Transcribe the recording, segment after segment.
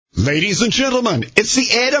Ladies and gentlemen, it's the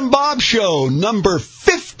Ed and Bob Show, number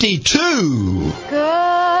 52.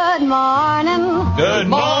 Good morning. Good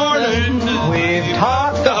morning. We've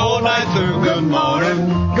talked the whole night through. Good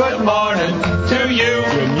morning. Good morning to you.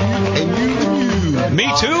 And you. Me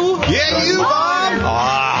too? Yeah, you, Bob.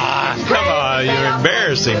 Ah, come on. You're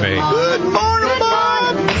embarrassing me. Good morning,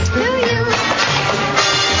 Bob.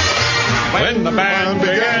 When the band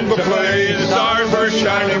began to play, the stars were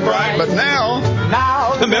shining bright. But now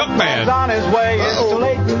the milkman on his way. It's too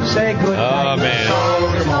late to say good night. Oh, man.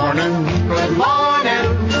 So good morning. Good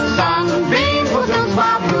morning. Sunbeams will soon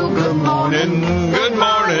smile through. Good morning. Good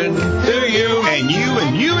morning to you. and you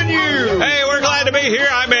and you and you. Hey, we're glad to be here.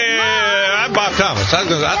 I'm Bob Thomas.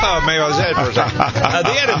 I thought maybe I was Ed for a second.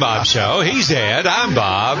 The Ed and Bob Show. He's Ed. I'm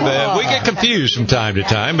Bob. We get confused from time to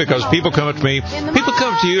time because people come up to me. People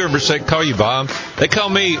come to you and say, call you Bob. They call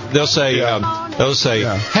me. They'll say,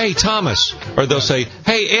 hey, Thomas. Or they'll say,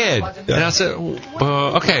 hey, Ed. And I said,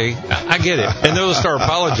 okay, I get it. And they'll start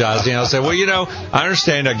apologizing. I'll say, well, I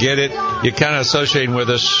understand. I get it. You're kind of associating with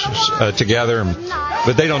us together.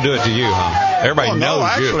 But they don't do it to you, huh? Everybody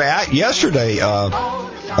knows you. Actually,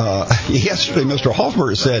 yesterday, Mr.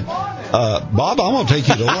 Hoffmer said, Bob, I'm going to take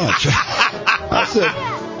you to lunch. I said,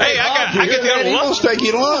 hey, I get to go to lunch. He wants to take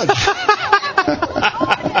you to lunch.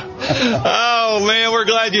 Oh, man, we're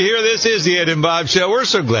glad you're here. This is the Ed and Bob Show. We're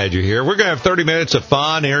so glad you're here. We're going to have 30 minutes of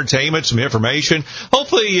fun, entertainment, some information.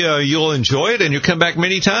 Hopefully you'll enjoy it, and you'll come back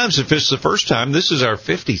many times if it's the first time. This is our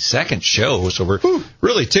 52nd show, so we're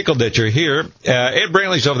really tickled that you're here. Ed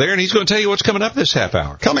Brantley's over there, and he's going to tell you what's coming up this half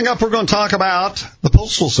hour. Coming up, we're going to talk about the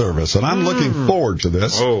Postal Service, and I'm looking forward to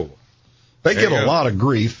this. Oh, they get a lot of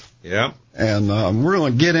grief. Yeah. And we're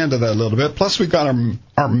going to get into that a little bit. Plus, we've got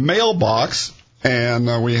our mailbox,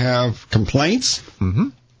 and we have complaints. Mm-hmm.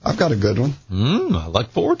 I've got a good one. I look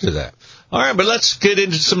forward to that. All right, but let's get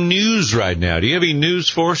into some news right now. Do you have any news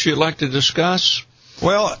for us you'd like to discuss?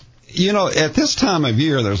 Well, at this time of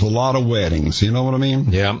year, there's a lot of weddings. You know what I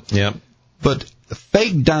mean? Yeah. But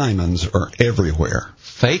fake diamonds are everywhere.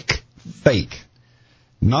 Fake? Fake.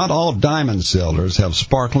 Not all diamond sellers have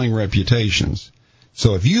sparkling reputations.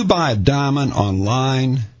 So if you buy a diamond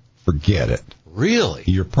online, forget it. Really?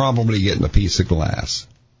 You're probably getting a piece of glass.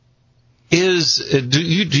 Do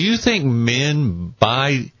you think men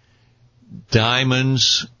buy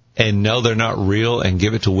diamonds and know they're not real and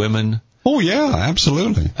give it to women? Oh, yeah,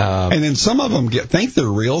 absolutely. And then some of them think they're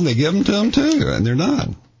real, and they give them to them, too, and they're not.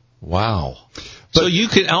 Wow. So you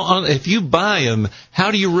can, if you buy them,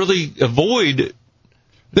 how do you really avoid?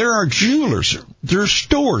 There are jewelers. There are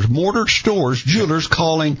stores, mortar stores, jewelers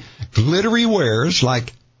calling glittery wares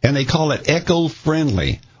and they call it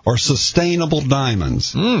eco-friendly or sustainable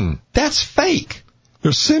diamonds. That's fake.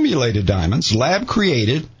 They're simulated diamonds,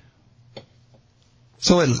 lab-created.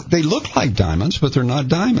 So they look like diamonds, but they're not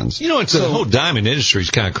diamonds. The whole diamond industry is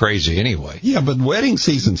kind of crazy anyway. Yeah, but wedding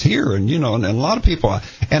season's here, and and a lot of people,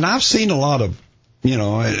 and I've seen a lot of,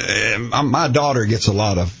 my daughter gets a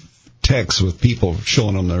lot of texts with people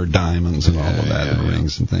showing them their diamonds and all of that, and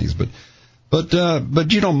rings and things. But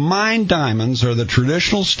mined diamonds are the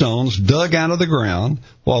traditional stones dug out of the ground,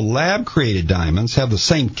 while lab-created diamonds have the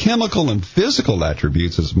same chemical and physical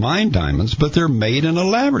attributes as mined diamonds, but they're made in a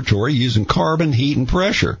laboratory using carbon, heat, and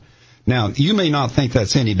pressure. Now, you may not think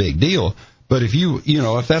that's any big deal, but if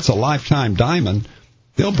if that's a lifetime diamond,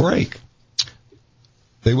 they'll break.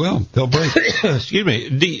 They will. They'll break. Excuse me.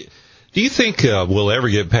 Do you think we'll ever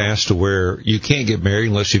get past to where you can't get married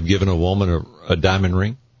unless you've given a woman a diamond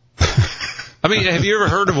ring? I mean, have you ever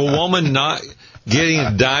heard of a woman not getting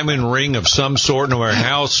a diamond ring of some sort, no matter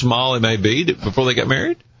how small it may be, before they got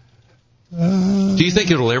married? Do you think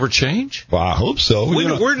it'll ever change? Well, I hope so.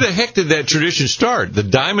 Where the heck did that tradition start? The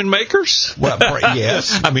diamond makers? Well,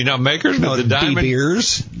 yes. I mean, not makers, but the diamond. De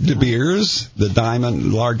Beers, the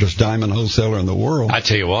largest diamond wholesaler in the world. I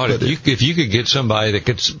tell you what, if you could get somebody that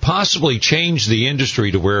could possibly change the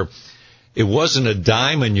industry to where it wasn't a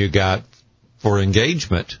diamond you got for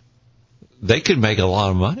engagement, they could make a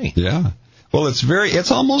lot of money. Yeah. Well,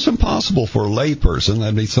 it's almost impossible for a layperson,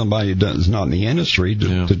 that'd be somebody who's not in the industry,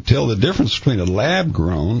 to tell the difference between a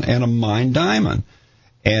lab-grown and a mined diamond.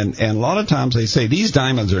 And a lot of times they say these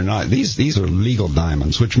diamonds are not, these are legal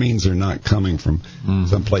diamonds, which means they're not coming from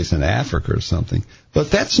someplace in Africa or something.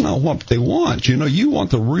 But that's not what they want. You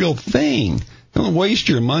want the real thing. Don't waste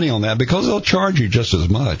your money on that because they'll charge you just as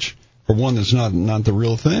much for one that's not the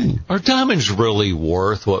real thing. Are diamonds really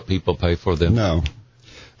worth what people pay for them? No.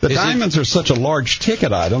 Diamonds are such a large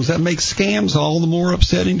ticket items that makes scams all the more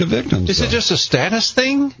upsetting to victims. Is it just a status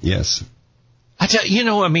thing? Yes. I tell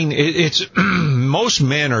it's most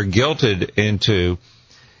men are guilted into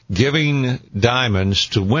giving diamonds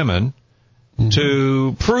to women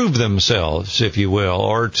to prove themselves, if you will,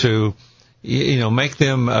 or to, make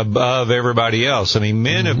them above everybody else. I mean,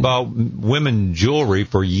 men have bought women jewelry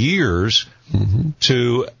for years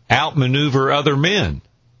to outmaneuver other men.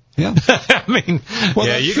 Yeah. I mean,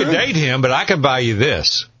 you can date him, but I can buy you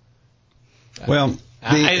this. Well,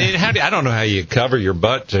 I don't know how you cover your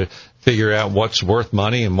butt to figure out what's worth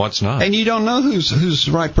money and what's not. And you don't know who's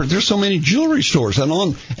the right person. There's so many jewelry stores, and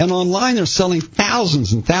online they're selling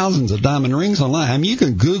thousands and thousands of diamond rings online. I mean, you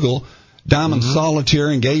can Google diamond solitaire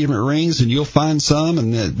engagement rings, and you'll find some,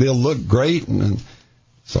 and they'll look great. And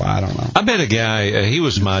so I don't know. I met a guy. He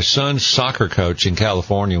was my son's soccer coach in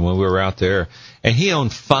California when we were out there, and he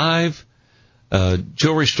owned 5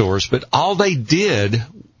 jewelry stores. But all they did,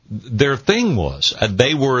 their thing was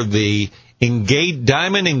they were the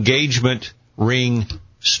diamond engagement ring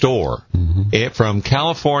store from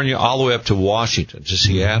California all the way up to Washington, to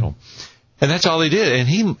Seattle, and that's all he did. And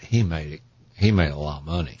he made a lot of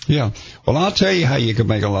money. Yeah. Well, I'll tell you how you can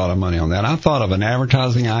make a lot of money on that. I thought of an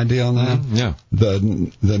advertising idea on that. Yeah.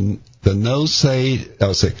 The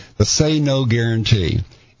say no guarantee.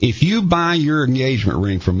 If you buy your engagement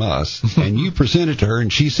ring from us and you present it to her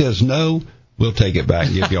and she says no, we'll take it back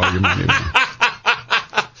and give you all your money back.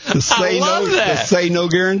 The say no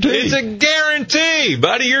guarantee. It's a guarantee,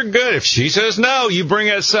 buddy. You're good. If she says no, you bring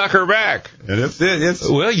that sucker back.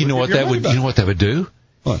 Well, you know what that would do?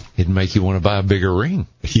 What? It'd make you want to buy a bigger ring.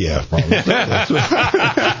 Yeah, probably. That's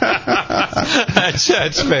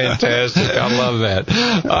fantastic. I love that.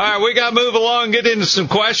 All right, we got to move along, get into some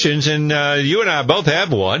questions, and you and I both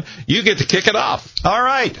have one. You get to kick it off. All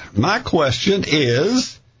right. My question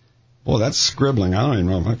is... Well, that's scribbling. I don't even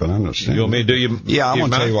know if I can understand. You want me to do you? Yeah, I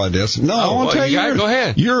want to tell you what it is. No, I want to tell you. Go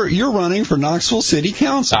ahead. You're running for Knoxville City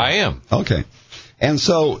Council. I am. Okay. And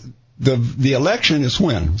so the election is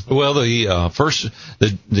when? Well, the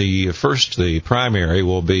primary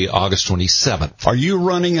will be August 27th. Are you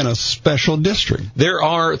running in a special district? There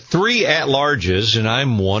are 3 at-larges, and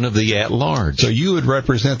I'm one of the at-large. So you would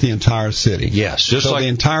represent the entire city? Yes. So the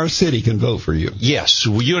entire city can vote for you? Yes.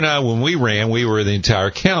 You and I, when we ran, we were the entire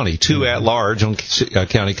county, 2 at-large on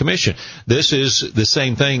county commission. This is the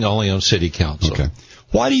same thing, only on city council. Okay.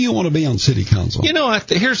 Why do you want to be on city council?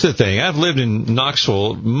 Here's the thing. I've lived in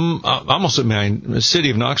Knoxville, city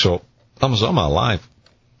of Knoxville, almost all my life,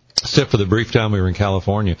 except for the brief time we were in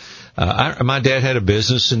California. My dad had a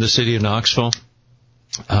business in the city of Knoxville.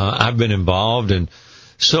 I've been involved in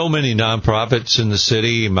so many nonprofits in the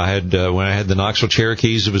city. When I had the Knoxville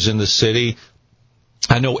Cherokees, it was in the city.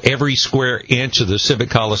 I know every square inch of the Civic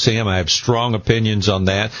Coliseum. I have strong opinions on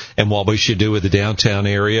that and what we should do with the downtown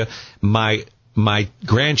area. My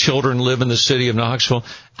grandchildren live in the city of Knoxville.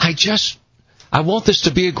 I want this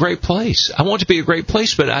to be a great place. I want it to be a great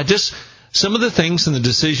place, but some of the things and the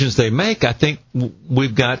decisions they make, I think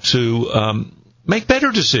we've got to make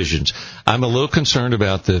better decisions. I'm a little concerned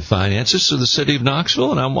about the finances of the city of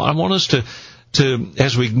Knoxville, and I want us to,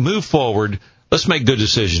 as we move forward, let's make good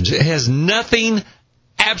decisions. It has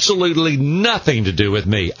absolutely nothing to do with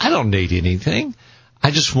me. I don't need anything.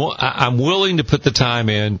 I'm willing to put the time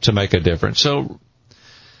in to make a difference. So,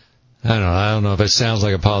 I don't know if it sounds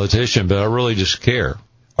like a politician, but I really just care.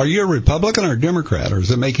 Are you a Republican or a Democrat, or does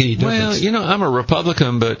it make any difference? Well, I'm a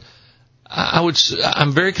Republican, but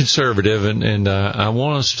I'm very conservative, and I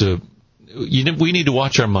want us to, we need to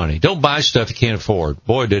watch our money. Don't buy stuff you can't afford.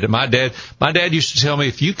 Boy, did it. My dad used to tell me,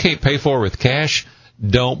 if you can't pay for it with cash,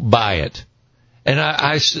 don't buy it. And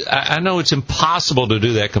I know it's impossible to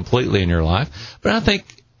do that completely in your life, but I think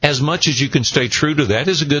as much as you can stay true to that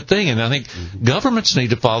is a good thing. And I think governments need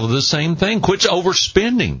to follow the same thing. Quit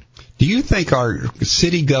overspending. Do you think our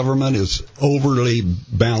city government is overly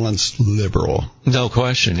balanced liberal? No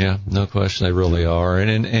question, yeah. No question, they really are.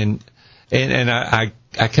 And I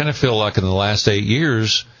kind of feel like in the last 8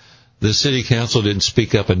 years, the city council didn't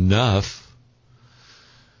speak up enough.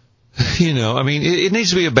 It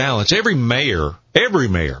needs to be a balance. Every mayor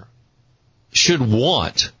should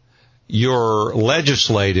want your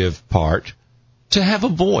legislative part to have a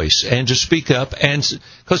voice and to speak up, and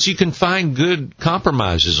because you can find good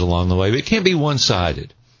compromises along the way, but it can't be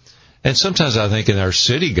one-sided. And sometimes I think in our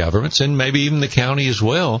city governments, and maybe even the county as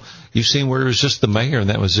well, you've seen where it was just the mayor and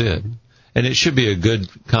that was it. And it should be a good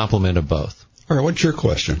complement of both. All right, what's your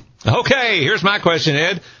question? Okay, here's my question,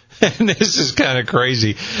 Ed. And this is kind of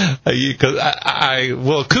crazy.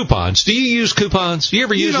 Coupons. Do you use coupons? Do you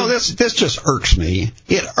ever use them? This just irks me.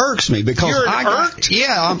 It irks me because I'm irked.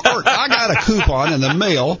 I'm irked. I got a coupon in the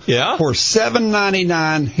mail for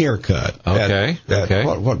 $7.99 haircut. Okay. Okay.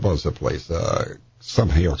 What was the place? some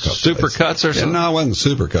haircut. Supercuts or something? No, it wasn't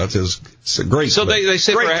Supercuts. It was Great So Clips. they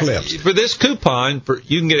say Great Clips. for this coupon,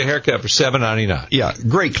 you can get a haircut for $7.99. Yeah,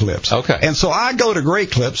 Great Clips. Okay. And so I go to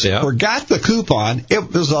Great Clips, forgot the coupon.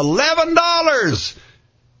 It was $11.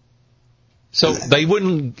 So they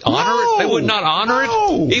wouldn't honor it? They would not honor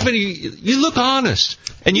it? Even you look honest.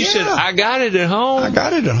 And you said, I got it at home. I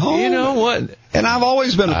got it at home. You know what? And I've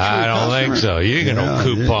always been a true I don't customer. think so. You get no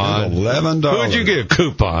coupon. $11. Who'd you get a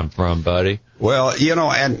coupon from, buddy? Well,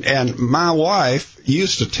 and my wife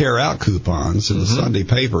used to tear out coupons in the Sunday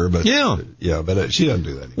paper, but but she doesn't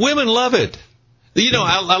do that anymore. Women love it. You know,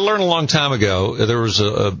 I learned a long time ago. There was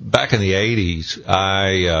back in the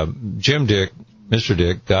 80s. Jim Dick, Mr.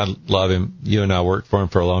 Dick, God love him. You and I worked for him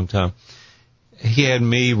for a long time. He had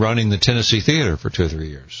me running the Tennessee Theater for 2 or 3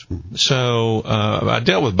 years. So I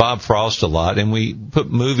dealt with Bob Frost a lot, and we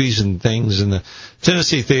put movies and things in the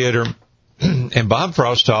Tennessee Theater. And Bob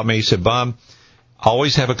Frost taught me, he said, Bob,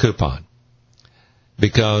 always have a coupon,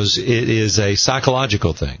 because it is a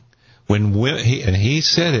psychological thing. When he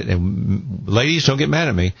said it, and ladies, don't get mad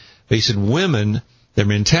at me, but he said women, their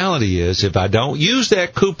mentality is, if I don't use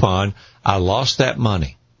that coupon, I lost that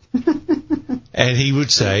money. And he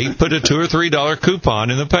would say, put a $2 or $3 coupon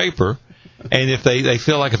in the paper, and if they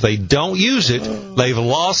feel like if they don't use it, they've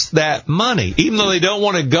lost that money. Even though they don't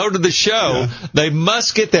want to go to the show, they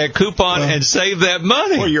must get that coupon and save that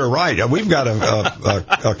money. Well, you're right. We've got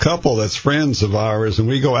a couple that's friends of ours, and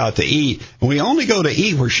we go out to eat, and we only go to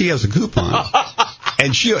eat where she has a coupon.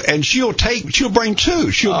 And she'll bring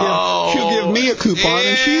two. She'll give me a coupon,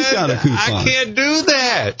 and she's got a coupon. I can't do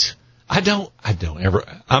that.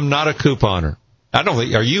 I'm not a couponer. I don't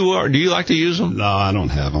think. Do you like to use them? No, I don't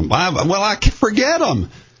have them. I can forget them.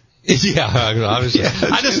 Yeah, obviously.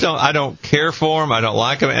 I don't care for them. I don't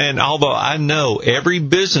like them. And although I know every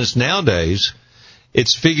business nowadays,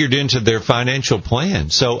 it's figured into their financial plan,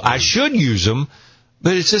 so I should use them.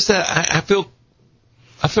 But it's just that I feel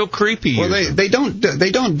creepy. Well, they don't do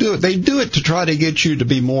it. They do it to try to get you to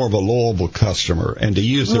be more of a loyal customer and to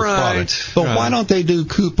use their product. But why don't they do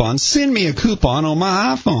coupons? Send me a coupon on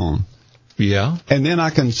my iPhone. Yeah. And then I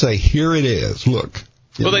can say, here it is. Look.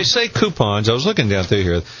 Well, they say coupons. I was looking down through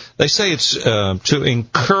here. They say it's to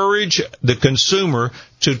encourage the consumer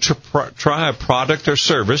to try a product or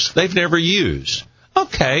service they've never used.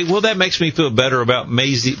 Okay, well, that makes me feel better about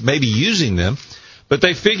maybe using them. But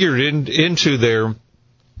they figured into their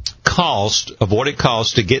cost of what it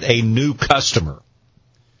costs to get a new customer,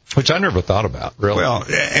 which I never thought about, really. Well,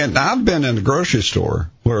 and I've been in a grocery store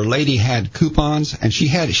where a lady had coupons, and she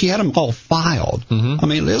had them all filed. I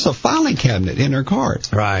mean, there's a filing cabinet in her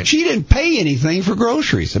cart. Right. She didn't pay anything for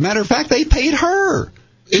groceries. As a matter of fact, they paid her.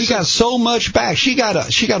 She got so much back. She got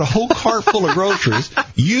a whole cart full of groceries,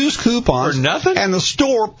 used coupons, for nothing, and the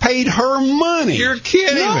store paid her money. You're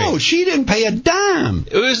kidding me. No, she didn't pay a dime.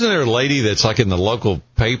 Isn't there a lady that's like in the local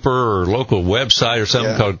paper or local website or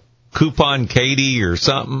something called Coupon Katie or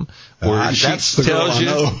something, where she tells you,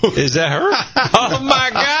 is that her? Oh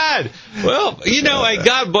my God! Well, hey,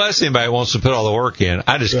 God bless anybody who wants to put all the work in.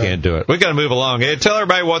 I just can't do it. We got to move along. Ed, tell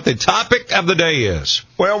everybody what the topic of the day is.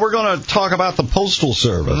 Well, we're going to talk about the Postal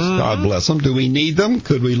Service. God bless them. Do we need them?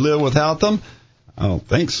 Could we live without them? I don't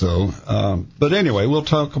think so. But anyway, we'll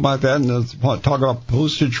talk about that, and talk about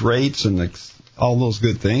postage rates and all those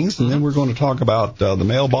good things, and then we're going to talk about the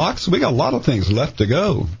mailbox. We got a lot of things left to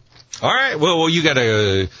go. All right. Well, you got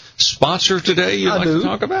a sponsor today you'd like to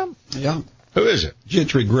talk about? Yeah. Who is it?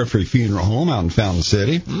 Gentry Griffey Funeral Home out in Fountain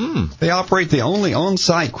City. They operate the only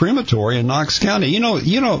on-site crematory in Knox County.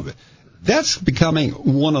 You know, that's becoming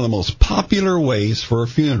one of the most popular ways for a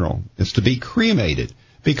funeral is to be cremated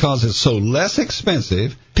because it's so less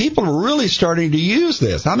expensive. People are really starting to use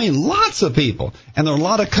this. I mean, lots of people. And there are a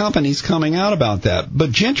lot of companies coming out about that.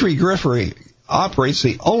 But Gentry Griffey operates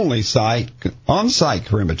the only on-site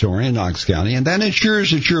crematory in Knox County, and that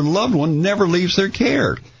ensures that your loved one never leaves their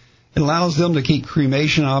care. It allows them to keep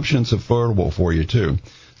cremation options affordable for you, too.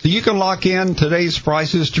 So you can lock in today's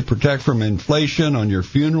prices to protect from inflation on your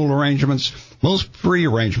funeral arrangements. Most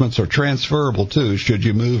pre-arrangements are transferable, too, should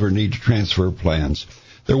you move or need to transfer plans.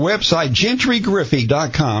 Their website,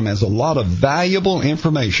 GentryGriffey.com, has a lot of valuable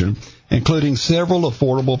information, including several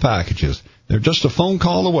affordable packages. They're just a phone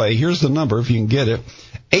call away. Here's the number if you can get it,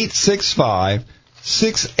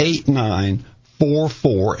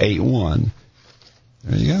 865-689-4481.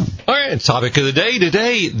 There you go. All right, topic of the day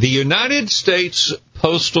today, the United States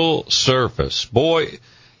Postal Service. Boy,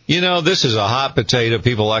 this is a hot potato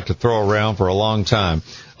people like to throw around for a long time.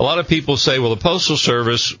 A lot of people say, well, the Postal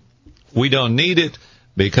Service, we don't need it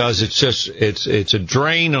because it's a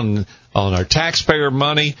drain on our taxpayer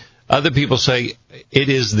money. Other people say it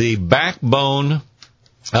is the backbone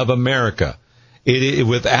of America.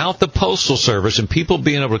 Without the Postal Service and people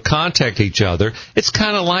being able to contact each other, it's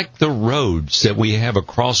kind of like the roads that we have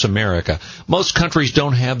across America. Most countries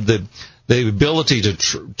don't have the ability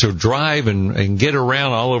to drive and get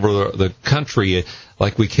around all over the country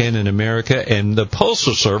like we can in America, and the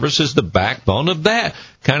Postal Service is the backbone of that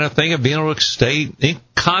kind of thing, of being able to stay in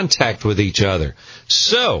contact with each other.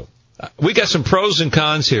 So, we got some pros and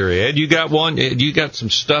cons here, Ed. You got one? You got some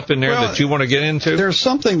stuff in there that you want to get into? There's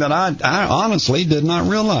something that I honestly did not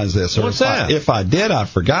realize this. What's that? If I did, I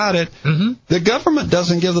forgot it. Mm-hmm. The government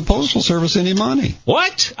doesn't give the Postal Service any money.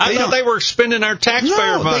 What? I thought they were spending our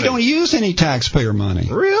taxpayer money. No, they don't use any taxpayer money.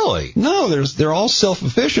 Really? No, they're all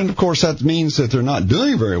self-efficient. Of course, that means that they're not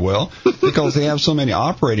doing very well because they have so many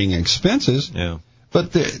operating expenses. Yeah.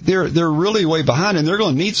 But they're really way behind, and they're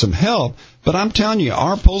going to need some help. But I'm telling you,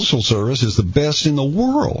 our Postal Service is the best in the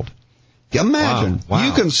world. Imagine, wow.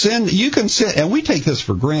 you can send, and we take this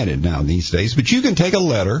for granted now these days, but you can take a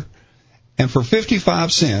letter, and for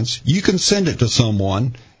 55 cents, you can send it to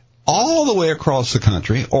someone all the way across the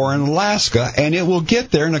country or in Alaska, and it will get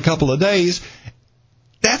there in a couple of days.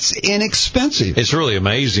 That's inexpensive. It's really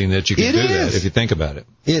amazing that you can do that if you think about it.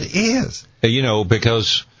 It is. You know,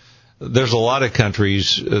 because there's a lot of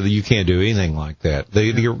countries you can't do anything like that.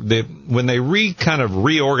 When they kind of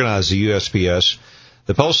reorganize the USPS,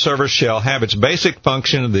 the Postal Service shall have its basic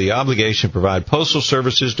function of the obligation to provide postal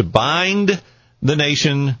services to bind the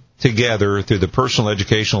nation together through the personal,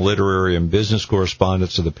 educational, literary, and business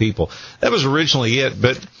correspondence of the people. That was originally it,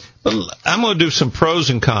 but I'm going to do some pros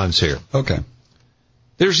and cons here. Okay.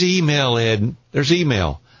 There's email, Ed. There's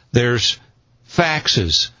email. There's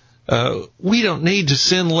faxes. We don't need to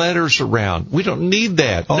send letters around. We don't need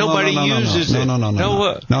that. Nobody uses it.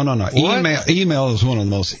 No. Email is one of the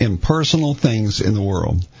most impersonal things in the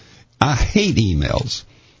world. I hate emails.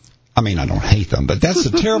 I mean, I don't hate them, but that's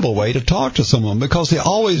a terrible way to talk to someone because they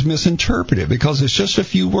always misinterpret it because it's just a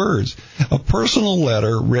few words. A personal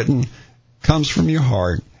letter written comes from your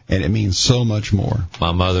heart, and it means so much more.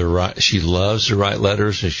 My mother, she loves to write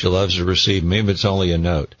letters, and she loves to receive them, even if it's only a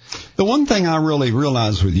note. The one thing I really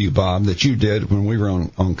realized with you, Bob, that you did when we were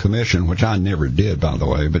on commission, which I never did, by the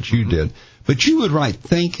way, but you did, but you would write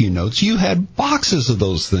thank you notes. You had boxes of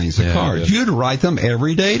those things, the cards. You'd write them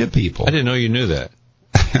every day to people. I didn't know you knew that.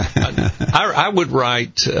 I would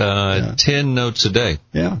write 10 notes a day.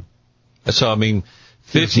 Yeah. So, I mean,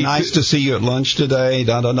 50. It's nice to see you at lunch today,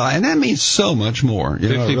 and that means so much more. 50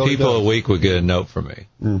 really people a week would get a note from me.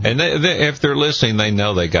 Mm-hmm. And if they're listening, they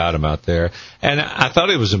know they got them out there. And I thought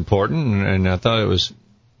it was important, and I thought it was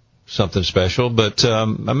something special, but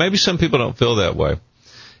maybe some people don't feel that way.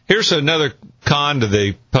 Here's another con to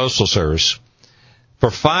the Postal Service. For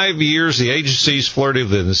 5 years, the agency's flirted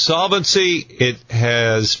with insolvency. It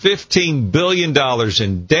has $15 billion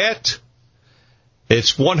in debt.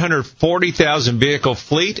 Its 140,000 vehicle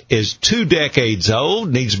fleet is 2 decades old,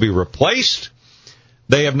 needs to be replaced.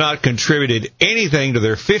 They have not contributed anything to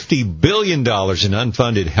their $50 billion in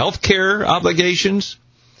unfunded health care obligations.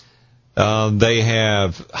 They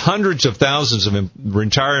have hundreds of thousands of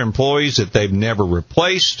retired employees that they've never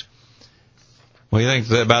replaced. What do you think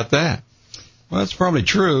about that? Well, that's probably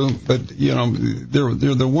true, but, you know,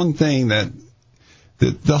 they're the one thing that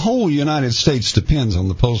the whole United States depends on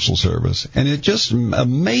the Postal Service, and it just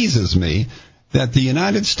amazes me that the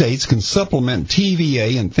United States can supplement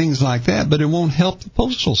TVA and things like that, but it won't help the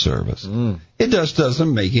Postal Service. It just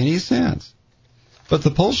doesn't make any sense. But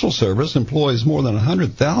the Postal Service employs more than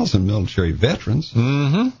 100,000 military veterans.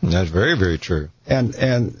 Mm-hmm. That's very, very true.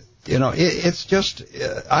 And you know, it's just,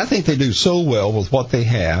 I think they do so well with what they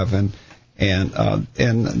have, and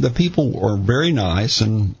the people are very nice.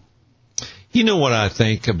 And you know what I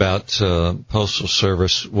think about Postal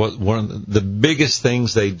Service? One of the biggest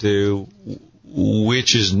things they do,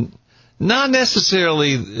 which is not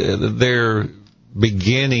necessarily their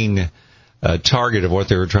beginning target of what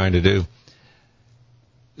they were trying to do.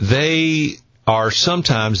 They are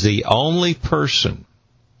sometimes the only person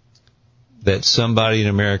that somebody in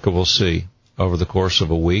America will see over the course of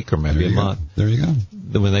a week or maybe a month. There you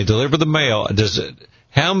go. When they deliver the mail,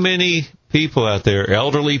 how many people out there,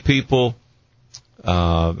 elderly people,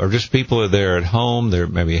 or just people who are there at home, they're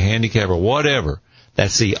maybe handicapped or whatever,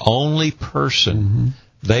 that's the only person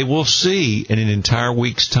they will see in an entire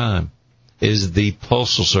week's time is the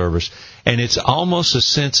Postal Service. And it's almost a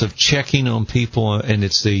sense of checking on people, and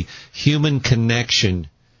it's the human connection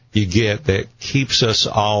you get that keeps us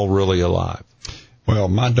all really alive. Well,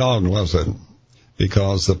 my dog loves it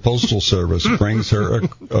because the Postal Service brings her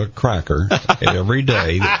a cracker every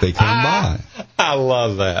day that they come by. I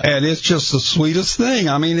love that. And it's just the sweetest thing.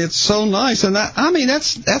 I mean, it's so nice. And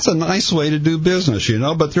that's a nice way to do business,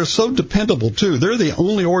 but they're so dependable too. They're the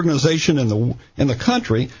only organization in the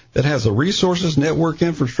country that has the resources, network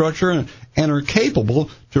infrastructure, and are capable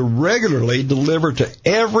to regularly deliver to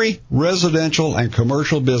every residential and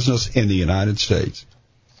commercial business in the United States.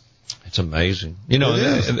 It's amazing.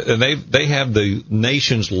 And they have the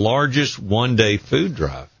nation's largest one-day food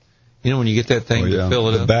drive. When you get that thing to fill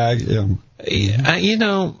it up. The bag, yeah.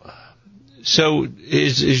 So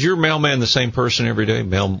is your mailman the same person every day?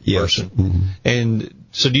 Yes. Person? Mm-hmm. And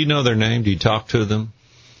so do you know their name? Do you talk to them?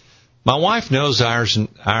 My wife knows ours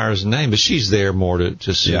name, but she's there more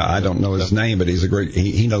to see. Yeah, I don't know his name, but he's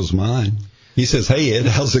he knows mine. He says, "Hey, Ed,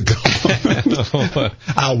 how's it going?"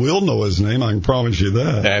 I will know his name. I can promise you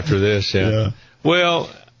that. After this, yeah. Well,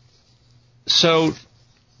 so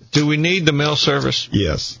do we need the mail service?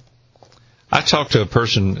 Yes. I talked to a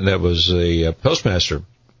person that was a postmaster,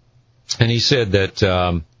 and he said that,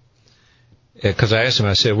 because I asked him,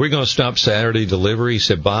 I said, "We're going to stop Saturday delivery." He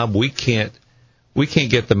said, "Bob, we can't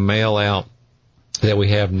get the mail out that we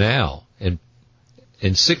have now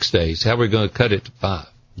in 6 days. How are we going to cut it to 5?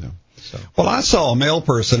 Yeah. So. Well, I saw a mail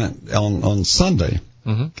person on Sunday,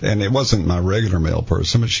 and it wasn't my regular mail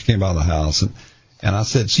person, but she came by the house, and I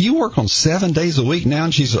said, "So you work on 7 days a week now?"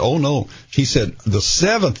 And she said, "Oh, no." She said, "The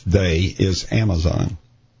 7th day is Amazon."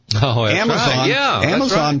 Oh, that's Amazon, right. Yeah,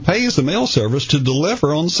 Amazon pays the mail service to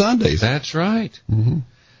deliver on Sundays. That's right. Mm-hmm.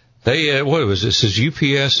 They, what was it? It says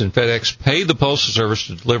UPS and FedEx pay the Postal Service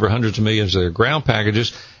to deliver hundreds of millions of their ground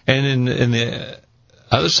packages, and in the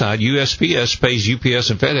other side, USPS pays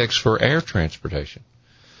UPS and FedEx for air transportation.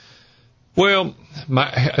 Well,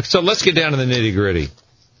 so let's get down to the nitty-gritty.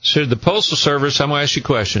 So the Postal Service, I'm going to ask you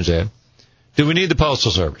questions, Ed. Do we need the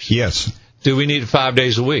Postal Service? Yes. Do we need it 5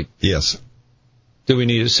 days a week? Yes. Do we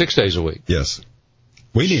need it 6 days a week? Yes.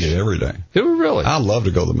 We need it every day. Do we really? I love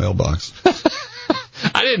to go to the mailbox.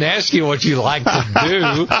 I didn't ask you what you like to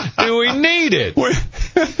do. Do we need it?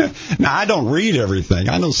 Now, I don't read everything.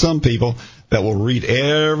 I know some people that will read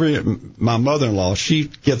my mother-in-law, she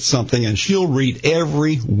gets something and she'll read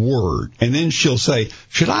every word. And then she'll say,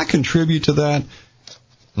 "Should I contribute to that?"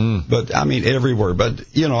 But I mean every word. But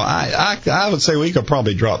I would say we could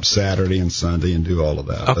probably drop Saturday and Sunday and do all of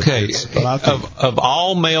that. Okay. But I think, of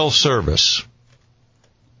all mail service,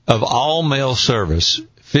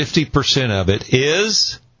 50% of it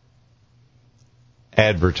is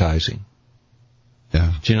advertising.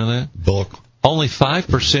 Yeah. Do you know that? Book. Only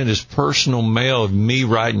 5% is personal mail of me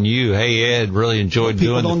writing you, "Hey, Ed, really enjoyed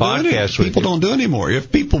doing the podcast with you." People don't do it anymore.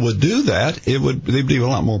 If people would do that, they'd be a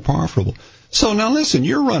lot more powerful. So now listen,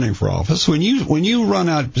 you're running for office. When you run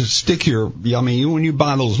out to stick when you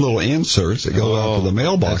buy those little inserts that go out to the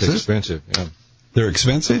mailboxes. That's expensive, yeah. They're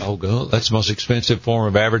expensive? Oh, God. That's the most expensive form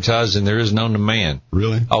of advertising there is known to man.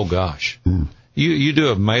 Really? Oh, gosh. You do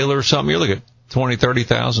a mailer or something, you're looking at $20,000,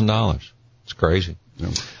 $30,000. It's crazy. Yeah.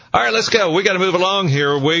 All right, let's go. We got to move along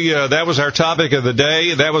here. That was our topic of the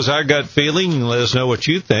day. That was our gut feeling. Let us know what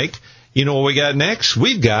you think. You know what we got next?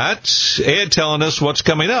 We've got Ed telling us what's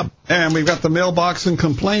coming up. And we've got the mailbox and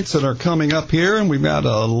complaints that are coming up here, and we've got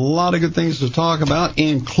a lot of good things to talk about,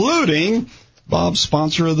 including Bob's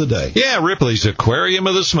sponsor of the day. Yeah, Ripley's Aquarium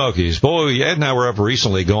of the Smokies. Boy, Ed and I were up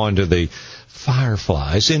recently going to the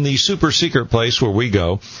Fireflies in the super secret place where we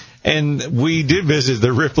go. And we did visit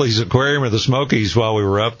the Ripley's Aquarium of the Smokies while we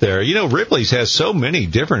were up there. Ripley's has so many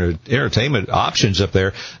different entertainment options up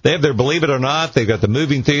there. They have their Believe It or Not. They've got the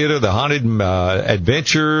moving theater, the haunted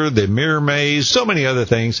adventure, the mirror maze, so many other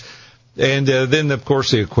things. And then, of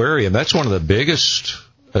course, the aquarium. That's one of the biggest.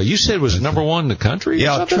 You said it was number one in the country?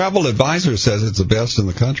 Yeah, Travel Advisor says it's the best in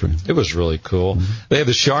the country. It was really cool. Mm-hmm. They have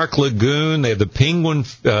the Shark Lagoon. They have the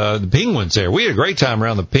penguins there. We had a great time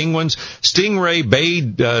around the penguins. Stingray Bay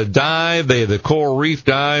dive. They have the Coral Reef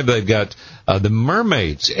dive. They've got the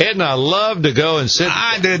mermaids. Ed and I love to go and sit.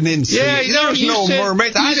 I didn't see. Yeah, there's no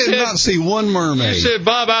mermaids. I did not see one mermaid. You said,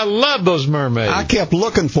 "Bob, I love those mermaids." I kept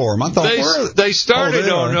looking for them. I thought they started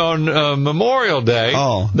on Memorial Day.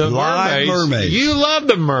 Oh, the live mermaids. You love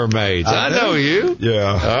the mermaids. I know you.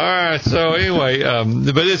 Yeah. All right. So anyway,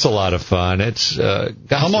 but it's a lot of fun. It's I'm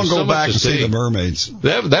gonna go back and see the mermaids.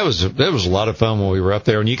 That was a lot of fun when we were up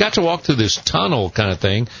there, and you got to walk through this tunnel kind of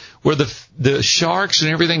thing where the sharks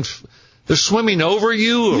and everything. They're swimming over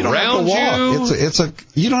you around you.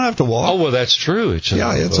 You don't have to walk. Oh, well, that's true. It's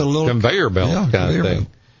a little conveyor belt kind of thing.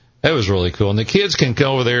 That was really cool. And the kids can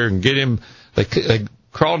go over there and get him. They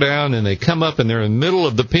crawl down and they come up and they're in the middle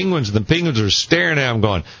of the penguins, and the penguins are staring at them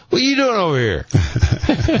going, "What are you doing over here?"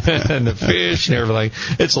 And the fish and everything.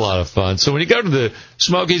 It's a lot of fun. So when you go to the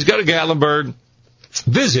Smokies, go to Gatlinburg.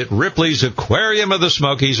 visit Ripley's Aquarium of the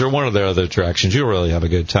Smokies or one of their other attractions. You'll really have a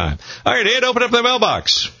good time. All right, Ed, open up the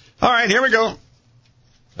mailbox. All right, here we go.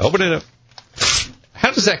 Open it up.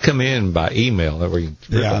 How does that come in by email?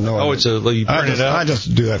 Yeah, I know. Oh, you print it up? I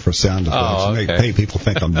just do that for sound effects. Oh, okay. Make people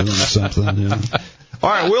think I'm doing something. You know? All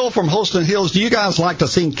right, Will from Holston Hills, do you guys like to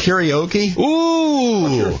sing karaoke? Ooh.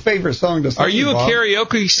 What's your favorite song to sing, Are you a Bob?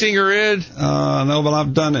 karaoke singer, Ed? No, but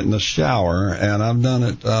I've done it in the shower, and I've done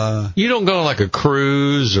it... You don't go on like a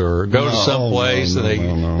cruise or go to some place and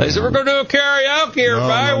they say, we're going to do a karaoke,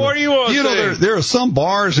 everybody. What do you want to You know, there are some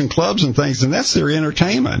bars and clubs and things, and that's their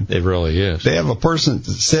entertainment. It really is. They have a person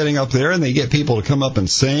sitting up there, and they get people to come up and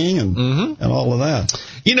sing and all of that.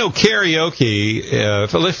 You know, karaoke,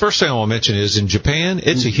 the first thing I want to mention is in Japan,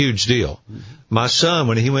 it's a huge deal. My son,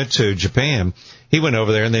 when he went to Japan, he went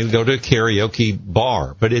over there and they would go to a karaoke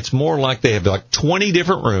bar. But it's more like they have like 20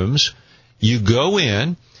 different rooms. You go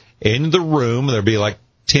in the room, there'll be like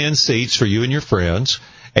 10 seats for you and your friends,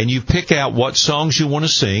 and you pick out what songs you want to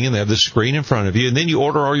sing, and they have the screen in front of you, and then you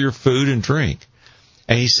order all your food and drink.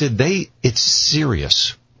 And he said, it's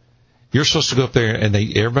serious. You're supposed to go up there, and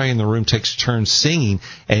everybody in the room takes a turn singing,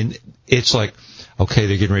 and it's like, okay,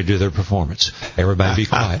 they're getting ready to do their performance. Everybody be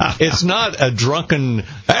quiet. It's not a drunken,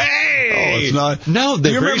 hey! Oh, it's not. No,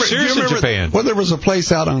 they're very serious in Japan. Well, there was a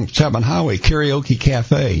place out on Chapman Highway, Karaoke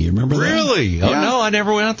Cafe. You remember that? Really? Oh, no, I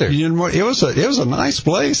never went out there. It was a nice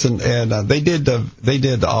place, and they did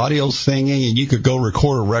the audio singing, and you could go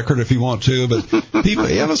record a record if you want to, but people,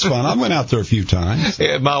 it was fun. I went out there a few times.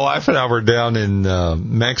 Yeah, my wife and I were down in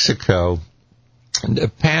Mexico, south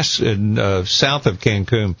of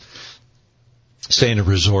Cancun, staying at a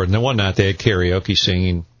resort, and then one night they had karaoke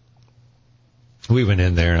singing. We went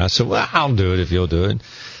in there, and I said, well, I'll do it if you'll do it.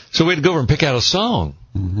 So we had to go over and pick out a song.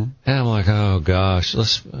 Mm-hmm. And I'm like, oh, gosh.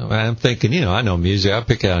 I'm thinking, I know music. I'll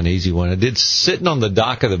pick out an easy one. I did Sitting on the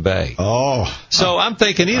Dock of the Bay. Oh. So I'm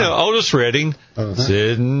thinking, Otis Redding,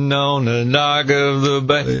 Sitting on the Dock of the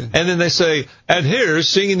Bay. And then they say, and here's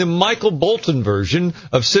singing the Michael Bolton version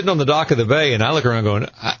of Sitting on the Dock of the Bay. And I look around going,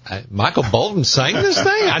 Michael Bolton sang this thing?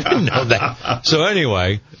 I didn't know that. So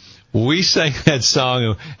anyway, we sang that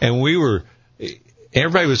song, and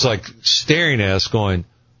everybody was like staring at us going,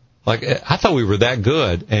 like, I thought we were that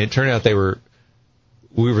good, and it turned out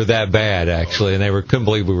we were that bad, actually, and couldn't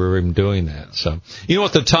believe we were even doing that. So, you know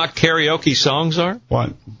what the top karaoke songs are?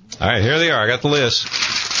 What? All right, here they are. I got the list.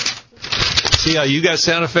 See how you got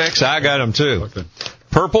sound effects? I got them, too. Okay.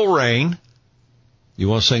 Purple Rain. You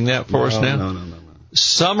want to sing that for us now? No.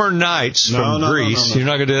 Summer Nights from Greece. No. You're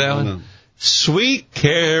not going to do that one? No. Sweet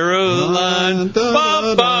Caroline.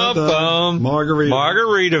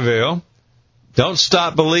 Margaritaville. Don't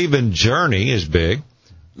Stop Believin' Journey is big.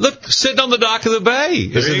 Look, Sitting on the Dock of the Bay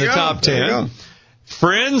is in the top 10.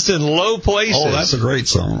 Friends in Low Places. Oh, that's a great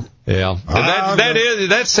song. Yeah.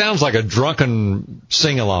 That sounds like a drunken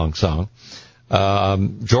sing-along song.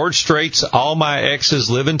 George Strait's All My Exes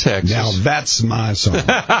Live in Texas. Now that's my song.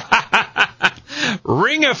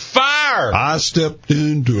 Ring of Fire. I stepped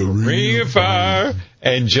into a ring of fire.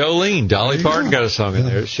 And Jolene, Dolly Parton got a song in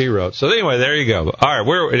there she wrote. So anyway, there you go. All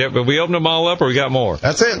right, we opened them all up, or we got more?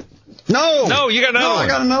 That's it. No, you got another one. I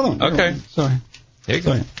got another one. Okay. Sorry. Here you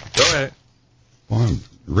go. Go ahead. Well, I'm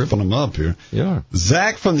ripping them up here. You are.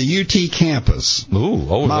 Zach from the UT campus. Ooh,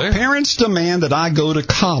 over My there. parents demand that I go to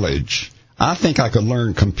college. I think I could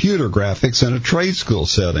learn computer graphics in a trade school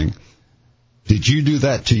setting. Did you do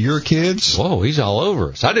that to your kids? Whoa, he's all over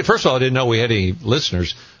us. First of all, I didn't know we had any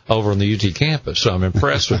listeners over on the UT campus, so I'm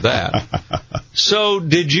impressed with that. So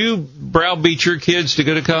did you browbeat your kids to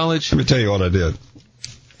go to college? Let me tell you what I did.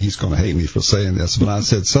 He's going to hate me for saying this, but I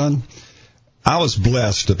said, son, I was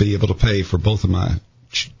blessed to be able to pay for both of my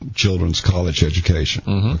children's college education.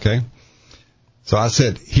 Mm-hmm. Okay? So I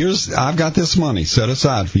said, I've got this money set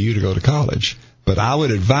aside for you to go to college, but I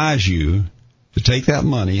would advise you to take that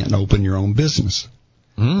money and open your own business,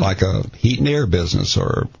 like a heat and air business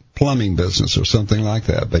or plumbing business or something like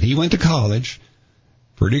that. But he went to college,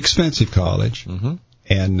 pretty expensive college,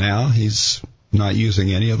 and now he's not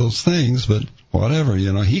using any of those things, but whatever,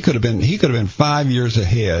 he could have been 5 years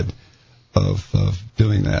ahead of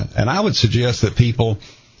doing that. And I would suggest that people,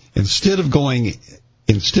 instead of going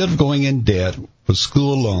in debt with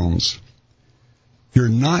school loans, you're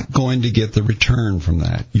not going to get the return from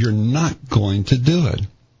that. You're not going to do it.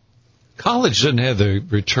 College doesn't have the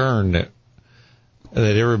return that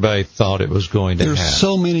that everybody thought it was going to There's have.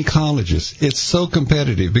 so many colleges. It's so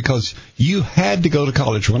competitive because you had to go to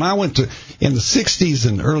college. When I went to in the 60s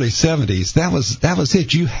and early 70s, that was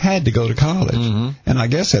it. You had to go to college. Mm-hmm. And I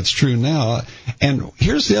guess that's true now. And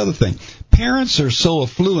here's the other thing. Parents are so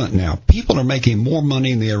affluent now. People are making more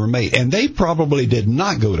money than they ever made. And they probably did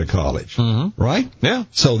not go to college. Mm-hmm. Right? Yeah.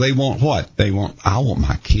 So they want what? I want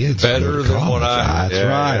my kids better to go to than college. what I. That's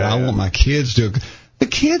right. Yeah. I want my kids to. The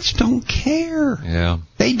kids don't care. Yeah.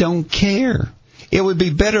 They don't care. It would be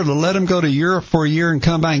better to let them go to Europe for a year and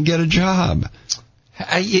come back and get a job.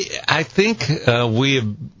 I think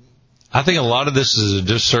I think a lot of this is a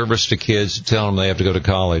disservice to kids to tell them they have to go to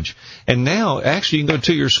college. And now, actually, you can go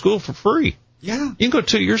to 2-year school for free. Yeah. You can go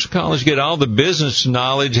 2 years of college, get all the business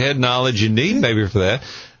knowledge, head knowledge you need maybe for that.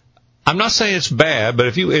 I'm not saying it's bad, but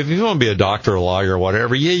if you want to be a doctor, a lawyer, or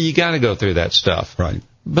whatever, yeah, you got to go through that stuff. Right.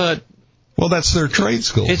 But well, that's their trade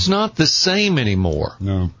school. it's not the same anymore.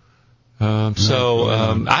 No. Did I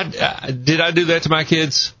do that to my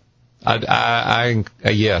kids?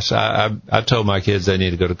 Yes. I told my kids they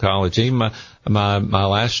need to go to college. Even my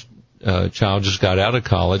last child just got out of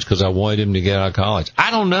college because I wanted him to get out of college. I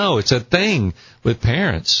don't know. It's a thing with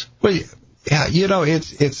parents. Well, yeah,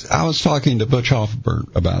 it's. I was talking to Butch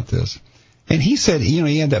Hoffenberg about this, and he said,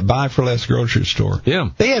 he had that Buy for Less grocery store. Yeah.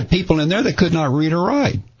 They had people in there that could not read or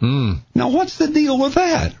write. Now, what's the deal with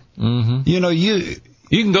that? Mm-hmm.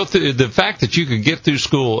 You can go through the fact that you could get through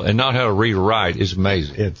school and not know how to read or write is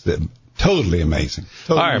amazing. It's totally amazing.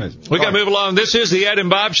 Totally All right, amazing. we got to move along. This is the Ed and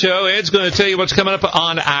Bob Show. Ed's going to tell you what's coming up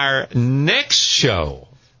on our next show.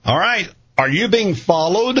 All right. Are you being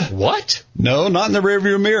followed? What? No, not in the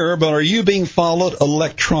rearview mirror, but are you being followed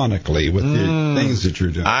electronically with the things that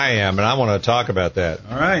you're doing? I am, and I want to talk about that.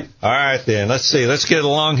 All right. All right, then. Let's see. Let's get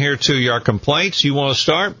along here to your complaints. You want to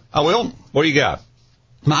start? I will. What do you got?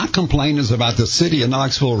 My complaint is about the city of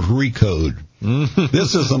Knoxville's recode.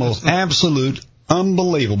 This is the most absolute,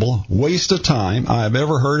 unbelievable waste of time I have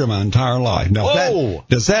ever heard in my entire life. Now,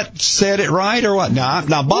 does that set it right or what?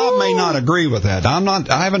 Now Bob may not agree with that.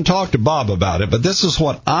 I haven't talked to Bob about it, but this is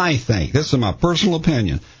what I think. This is my personal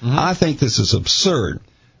opinion. Mm-hmm. I think this is absurd.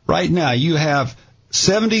 Right now, you have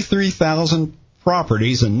 73,000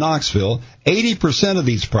 properties in Knoxville. 80% of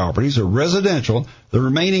these properties are residential. The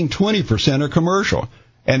remaining 20% are commercial.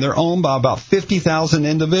 And they're owned by about 50,000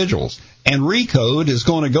 individuals. And Recode is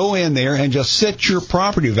going to go in there and just set your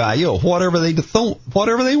property value of whatever they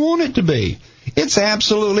want it to be. It's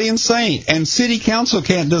absolutely insane. And city council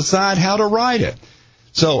can't decide how to write it.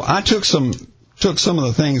 So I took some of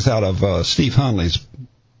the things out of Steve Hunley's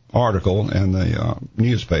article in the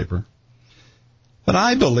newspaper. But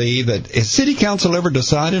I believe that has city council ever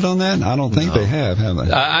decided on that? I don't think they have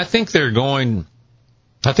they? I think they're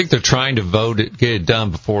trying to get it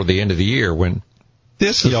done before the end of the year when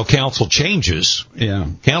council changes. Yeah.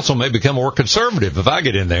 Council may become more conservative if I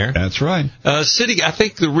get in there. That's right. City, I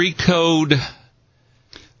think the Recode.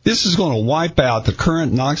 This is going to wipe out the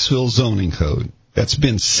current Knoxville zoning code. That's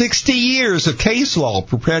been 60 years of case law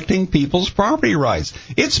protecting people's property rights.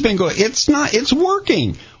 It's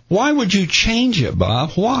working. Why would you change it,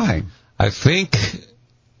 Bob? Why? I think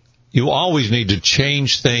you always need to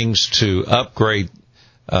change things to upgrade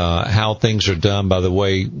how things are done by the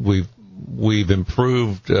way we've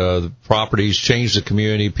improved the properties, changed the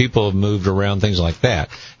community, people have moved around, things like that.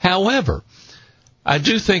 However, I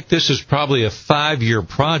do think this is probably a 5-year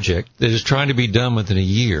project that is trying to be done within a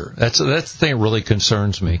year. That's the thing that really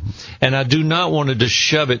concerns me. And I do not want to just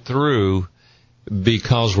shove it through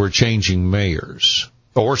because we're changing mayors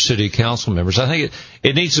or city council members. I think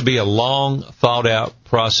it needs to be a long, thought-out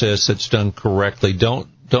process that's done correctly.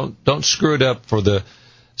 Don't screw it up for the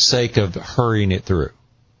sake of hurrying it through.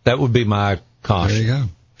 That would be my caution. There you go.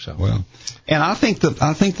 So, well, and I think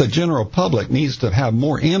the general public needs to have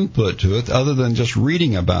more input to it other than just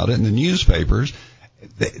reading about it in the newspapers.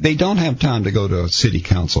 They don't have time to go to a city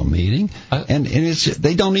council meeting, and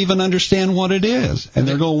they don't even understand what it is. And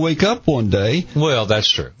they're going to wake up one day. Well, that's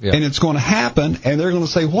true. Yeah. And it's going to happen, and they're going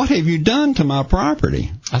to say, "What have you done to my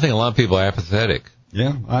property?" I think a lot of people are apathetic.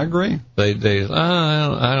 Yeah, I agree.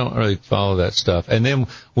 I don't really follow that stuff. And then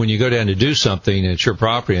when you go down to do something and it's your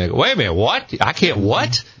property, and they go, wait a minute, what? I can't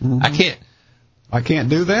what? Mm-hmm. I can't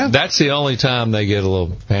do that? That's the only time they get a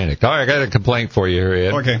little panicked. All right, I got a complaint for you here,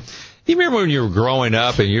 Ed. Okay. You remember when you were growing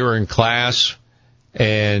up and you were in class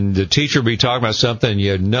and the teacher would be talking about something and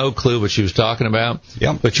you had no clue what she was talking about?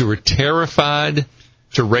 Yep. But you were terrified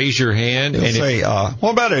to raise your hand. They'll say,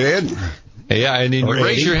 what about it, Ed? Yeah, and then you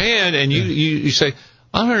raise your hand and you say,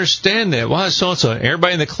 I don't understand that. Why is so-and-so?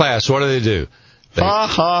 Everybody in the class, what do? They ha,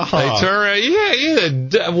 ha, ha. They turn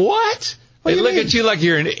around. Yeah, what? They look at you like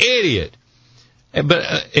you're an idiot.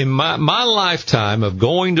 But in my lifetime of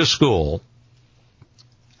going to school,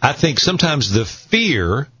 I think sometimes the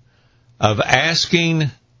fear of asking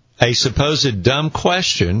a supposed dumb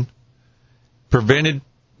question prevented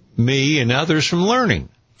me and others from learning.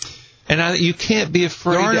 And you can't be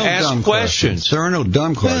afraid to ask questions. There are no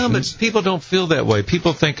dumb questions. Well, but people don't feel that way.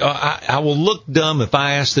 People think, I will look dumb if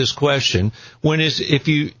I ask this question.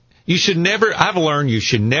 You should never, I've learned you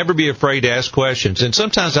should never be afraid to ask questions. And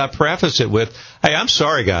sometimes I preface it with, hey, I'm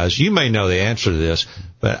sorry, guys, you may know the answer to this,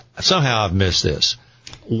 but somehow I've missed this.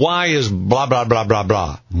 Why is blah, blah, blah, blah,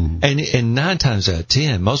 blah? Mm-hmm. And 9 times out of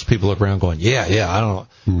 10, most people look around going, yeah, I don't know.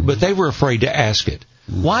 Mm-hmm. But they were afraid to ask it.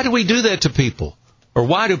 Mm-hmm. Why do we do that to people? Or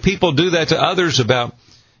why do people do that to others about,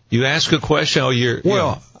 you ask a question,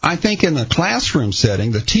 I think in the classroom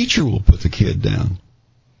setting, the teacher will put the kid down.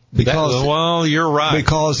 You're right.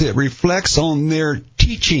 Because it reflects on their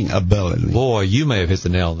teaching ability. Boy, you may have hit the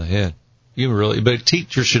nail on the head. But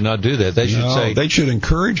teachers should not do that. They should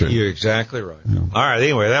encourage it. You're exactly right. Yeah. All right,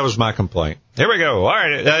 anyway, that was my complaint. Here we go. All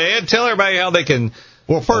right, Ed, tell everybody how they can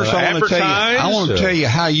first I want to tell you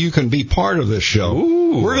how you can be part of this show.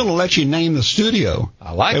 Ooh. We're going to let you name the studio.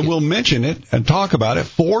 I like it. And we'll mention it and talk about it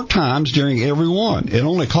 4 times during every one. It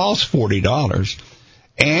only costs $40.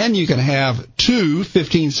 And you can have 2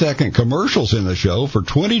 15-second commercials in the show for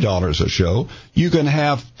 $20 a show. You can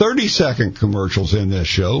have 30-second commercials in this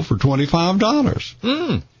show for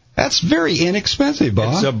 $25. That's very inexpensive,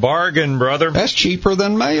 Bob. It's a bargain, brother. That's cheaper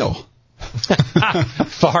than mail.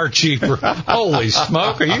 Far cheaper. Holy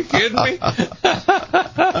smoke, are you kidding me?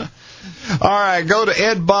 All right, go to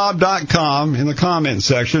edbob.com in the comment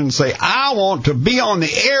section and say, I want to be on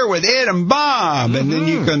the air with Ed and Bob. And then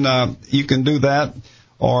you can do that.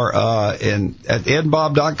 Or at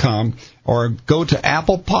edbob.com, or go to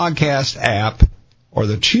Apple Podcast app or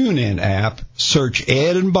the TuneIn app, search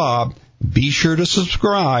Ed and Bob, be sure to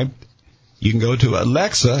subscribe. You can go to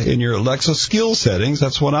Alexa in your Alexa skill settings,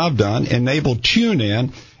 that's what I've done, enable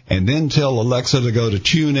TuneIn, and then tell Alexa to go to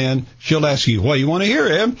TuneIn. She'll ask you, what you want to hear,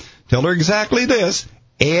 Ed? Tell her exactly this,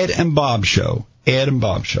 Ed and Bob Show, Ed and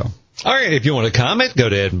Bob Show. All right, if you want to comment, go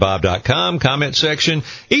to edandbob.com, comment section.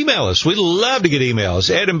 Email us. We'd love to get emails.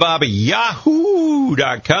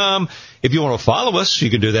 edandbob@yahoo.com. If you want to follow us, you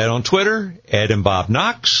can do that on Twitter, Ed and Bob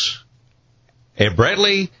Knox, Ed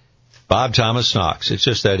Bradley, Bob Thomas Knox. It's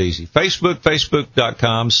just that easy. Facebook,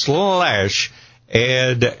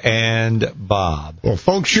 facebook.com/Ed and Bob. Well,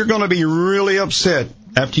 folks, you're going to be really upset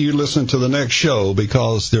after you listen to the next show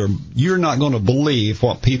because you're not going to believe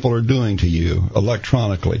what people are doing to you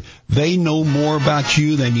electronically. They know more about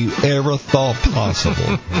you than you ever thought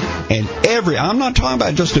possible. And I'm not talking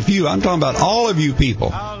about just a few. I'm talking about all of you people.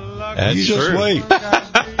 That's you just true. Wait.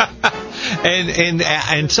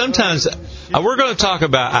 And sometimes we're going to talk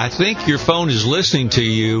about, I think your phone is listening to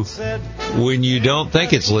you when you don't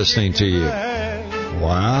think it's listening to you.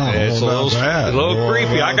 Wow. It's a little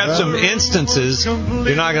creepy. I got some instances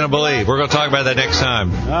you're not going to believe. We're going to talk about that next time.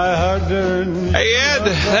 Hey, Ed,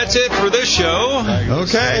 that's it for this show.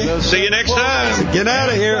 Okay. See you next time. Get out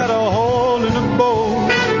of here.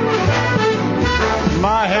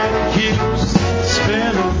 My head keeps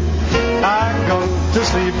spinning. I go to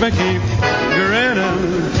sleep and keep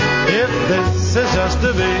grinning. If this is just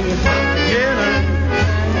the beginning,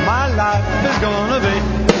 my life is gonna be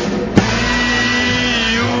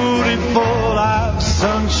beautiful. I've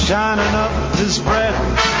sunshine enough to spread.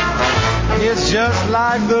 It's just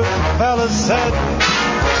like the fella said.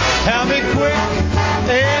 Tell me